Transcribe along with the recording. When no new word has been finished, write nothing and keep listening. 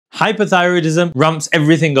Hyperthyroidism ramps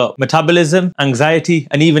everything up: metabolism, anxiety,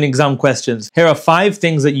 and even exam questions. Here are 5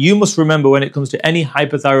 things that you must remember when it comes to any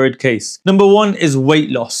hyperthyroid case. Number 1 is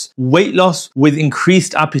weight loss. Weight loss with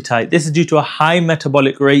increased appetite. This is due to a high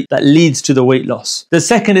metabolic rate that leads to the weight loss. The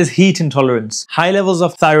second is heat intolerance. High levels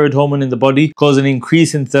of thyroid hormone in the body cause an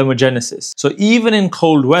increase in thermogenesis. So even in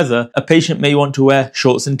cold weather, a patient may want to wear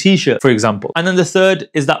shorts and t-shirt, for example. And then the third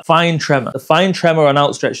is that fine tremor. The fine tremor on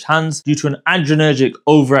outstretched hands due to an adrenergic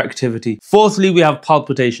overactivity. Fourthly, we have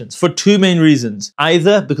palpitations for 2 main reasons: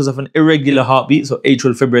 either because of an irregular heartbeat, so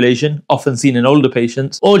atrial fibrillation, often seen in older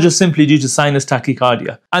patients, or just simply due to sinus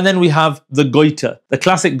tachycardia. And then we have the goiter, the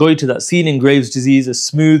classic goiter that's seen in Graves' disease, a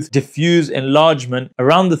smooth, diffuse enlargement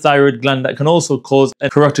around the thyroid gland that can also cause a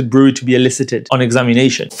carotid bruit to be elicited on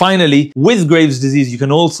examination. Finally, with Graves' disease, you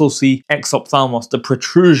can also see exophthalmos, the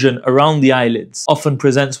protrusion around the eyelids, often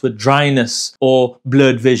presents with dryness or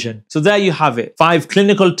blurred vision. So there you have it, 5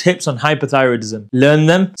 clinical tips on hyperthyroidism. Learn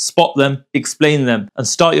them, spot them, explain them, and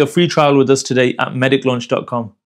start your free trial with us today at mediclaunch.com.